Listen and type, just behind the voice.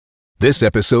This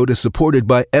episode is supported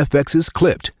by FX's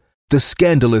Clipped, the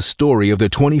scandalous story of the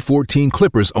 2014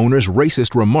 Clippers owner's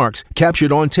racist remarks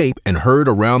captured on tape and heard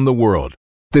around the world.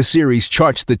 The series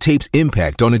charts the tape's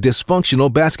impact on a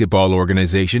dysfunctional basketball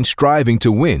organization striving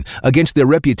to win against their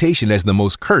reputation as the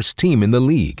most cursed team in the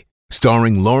league.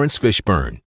 Starring Lawrence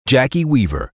Fishburne, Jackie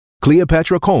Weaver,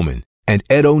 Cleopatra Coleman, and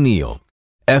Ed O'Neill.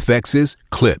 FX's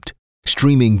Clipped,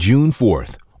 streaming June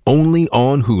 4th, only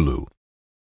on Hulu.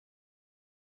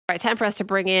 All right, time for us to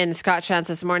bring in Scott Shantz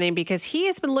this morning because he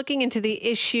has been looking into the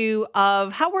issue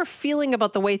of how we're feeling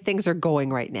about the way things are going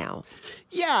right now.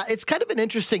 Yeah, it's kind of an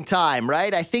interesting time,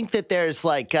 right? I think that there's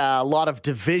like a lot of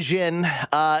division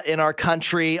in our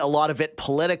country, a lot of it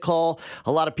political.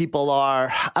 A lot of people are,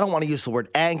 I don't want to use the word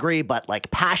angry, but like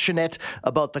passionate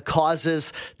about the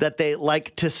causes that they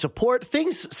like to support.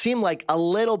 Things seem like a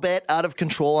little bit out of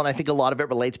control, and I think a lot of it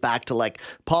relates back to like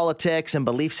politics and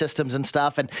belief systems and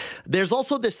stuff. And there's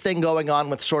also this thing going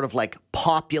on with sort of like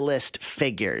populist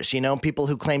figures, you know, people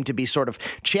who claim to be sort of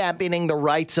championing the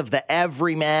rights of the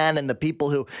everyman and the people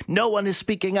who no one is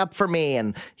speaking up for me.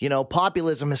 And, you know,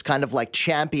 populism has kind of like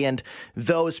championed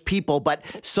those people. But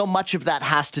so much of that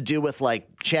has to do with like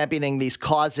championing these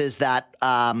causes that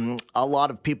a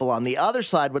lot of people on the other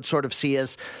side would sort of see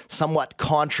as somewhat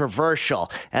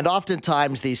controversial. And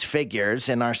oftentimes these figures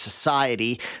in our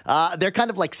society, they're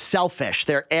kind of like selfish.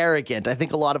 They're arrogant. I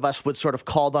think a lot of us would sort of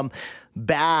call them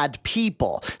bad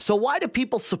people. So why do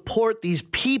people support these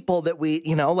people that we,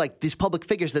 you know, like these public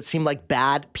figures that seem like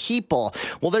bad people?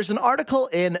 Well, there's an article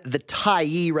in the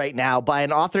Tyee right now by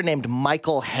an author named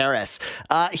Michael Harris.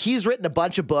 He's written a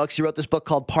bunch of books. He wrote this book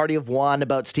called Party of One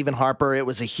about Stephen Harper. It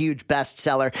was a huge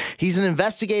bestseller. He's an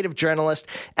investigative journalist,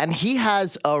 and he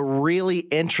has a really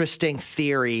interesting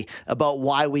theory about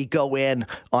why we go in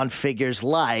on figures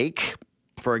like,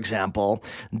 for example,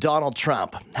 Donald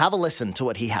Trump. Have a listen to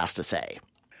what he has to say.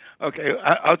 Okay,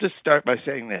 I'll just start by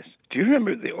saying this. Do you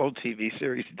remember the old TV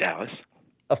series Dallas?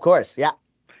 Of course, yeah.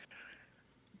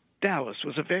 Dallas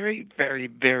was a very, very,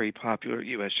 very popular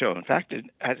U.S. show. In fact,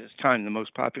 at its time, the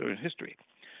most popular in history.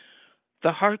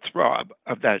 The heartthrob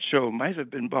of that show might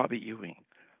have been Bobby Ewing,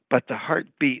 but the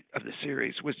heartbeat of the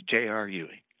series was J.R.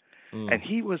 Ewing. And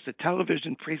he was the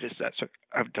television predecessor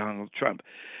of Donald Trump.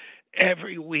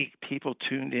 Every week, people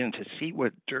tuned in to see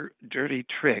what dirty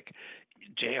trick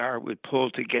JR would pull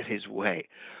to get his way,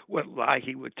 what lie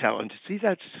he would tell, and to see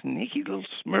that sneaky little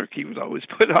smirk he would always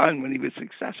put on when he was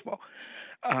successful.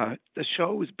 The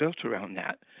show was built around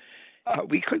that.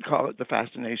 We could call it the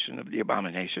fascination of the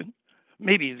abomination.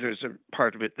 Maybe there's a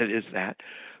part of it that is that.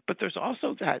 But there's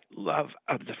also that love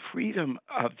of the freedom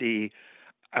of the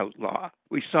outlaw.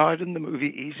 We saw it in the movie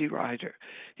Easy Rider.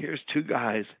 Here's two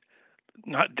guys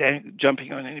not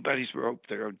jumping on anybody's rope.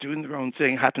 They're doing their own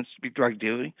thing, happens to be drug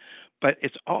dealing, but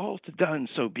it's all done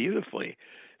so beautifully.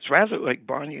 It's rather like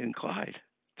Bonnie and Clyde.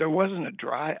 There wasn't a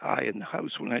dry eye in the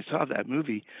house when I saw that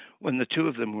movie when the two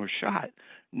of them were shot.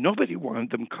 Nobody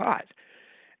wanted them caught.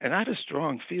 And I had a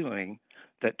strong feeling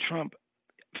that Trump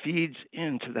feeds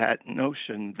into that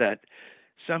notion that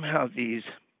somehow these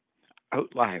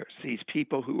outliers, these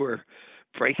people who are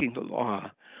breaking the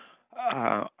law,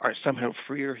 are somehow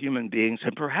freer human beings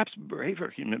and perhaps braver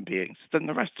human beings than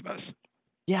the rest of us.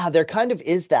 Yeah, there kind of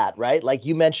is that, right? Like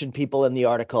you mentioned people in the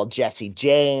article, Jesse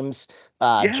James,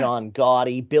 John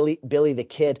Gotti, Billy the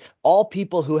Kid, all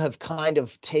people who have kind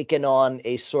of taken on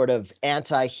a sort of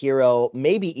anti-hero,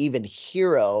 maybe even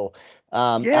hero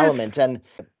element. And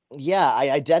yeah,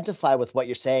 I identify with what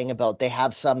you're saying about they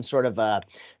have some sort of a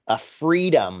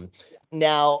freedom.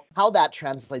 Now, how that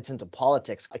translates into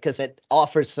politics, because it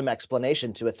offers some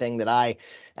explanation to a thing that I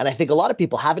think a lot of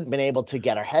people haven't been able to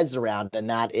get our heads around, and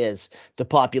that is the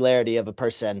popularity of a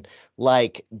person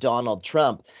like Donald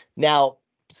Trump. Now,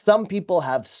 some people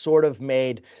have sort of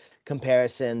made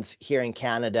comparisons here in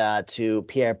Canada to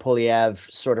Pierre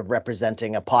Poilievre sort of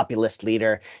representing a populist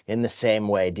leader in the same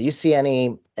way. Do you see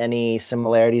any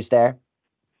similarities there?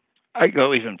 I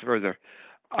go even further.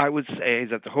 I would say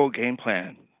that the whole game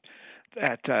plan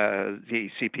that the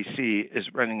CPC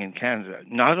is running in Canada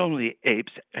not only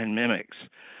apes and mimics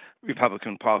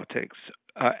Republican politics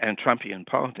and Trumpian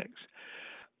politics.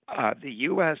 The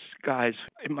U.S. guys,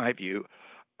 in my view,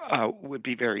 would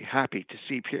be very happy to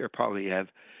see Pierre Poilievre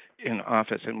in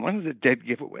office. And one of the dead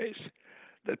giveaways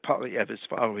that Poilievre is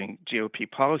following GOP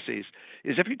policies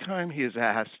is every time he is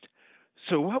asked,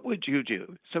 so what would you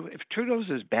do? So if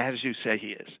Trudeau's as bad as you say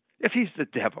he is, if he's the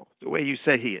devil, the way you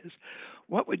say he is,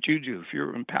 what would you do if you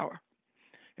were in power?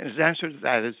 And his answer to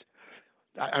that is,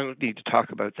 I don't need to talk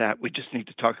about that. We just need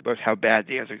to talk about how bad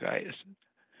the other guy is.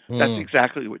 That's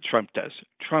exactly what Trump does.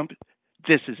 Trump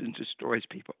disses and destroys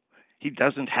people. He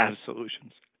doesn't have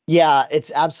solutions. Yeah,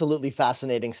 it's absolutely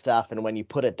fascinating stuff. And when you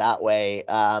put it that way,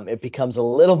 it becomes a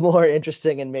little more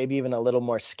interesting and maybe even a little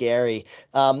more scary.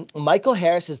 Michael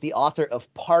Harris is the author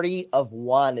of Party of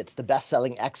One. It's the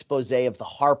best-selling expose of the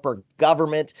Harper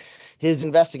government. His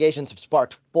investigations have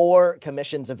sparked 4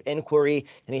 commissions of inquiry,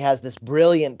 and he has this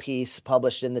brilliant piece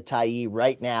published in the Tyee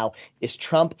right now. Is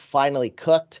Trump finally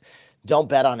cooked? Don't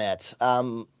bet on it.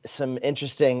 Some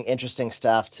interesting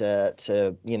stuff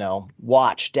to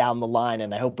watch down the line,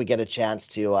 and I hope we get a chance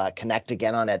to connect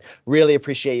again on it. Really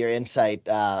appreciate your insight,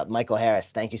 Michael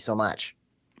Harris. Thank you so much.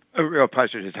 A real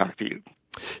pleasure to talk to you.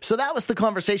 So that was the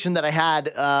conversation that I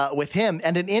had with him,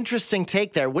 and an interesting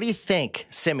take there. What do you think,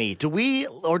 Simi?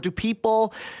 Do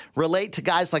people relate to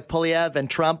guys like Poilievre and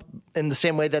Trump in the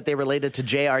same way that they related to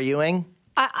J.R. Ewing?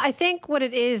 I think what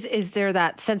it is there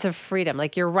that sense of freedom.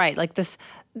 Like, you're right. Like, this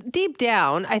deep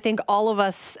down, I think all of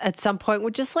us at some point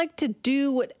would just like to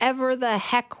do whatever the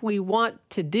heck we want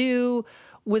to do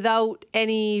without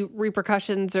any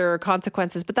repercussions or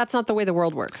consequences. But that's not the way the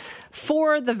world works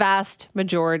for the vast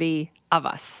majority of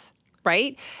us,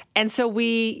 right? And so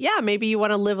maybe you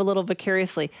want to live a little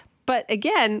vicariously. But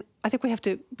again, I think we have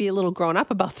to be a little grown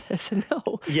up about this and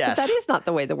know that is not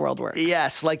the way the world works.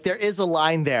 Yes, like there is a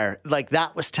line there. Like,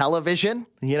 that was television,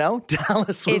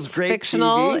 Dallas was it's great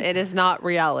fictional. TV. It is not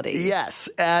reality. Yes,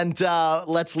 and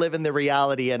let's live in the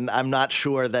reality. And I'm not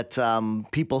sure that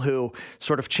people who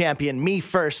sort of champion me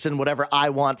first and whatever I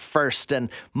want first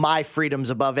and my freedoms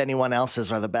above anyone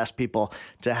else's are the best people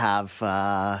to have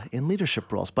in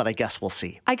leadership roles. But I guess we'll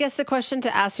see. I guess the question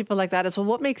to ask people like that is, well,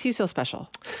 what makes you so special?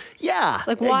 Yeah,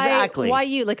 like why, exactly. Why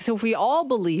you? Like, so if we all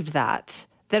believed that,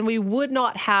 then we would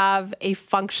not have a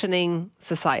functioning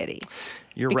society.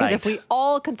 You're because right. If we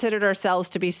all considered ourselves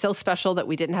to be so special that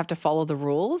we didn't have to follow the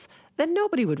rules, then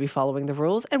nobody would be following the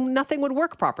rules and nothing would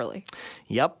work properly.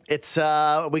 Yep. It's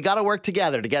we got to work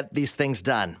together to get these things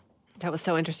done. That was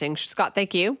so interesting. Scott,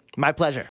 thank you. My pleasure.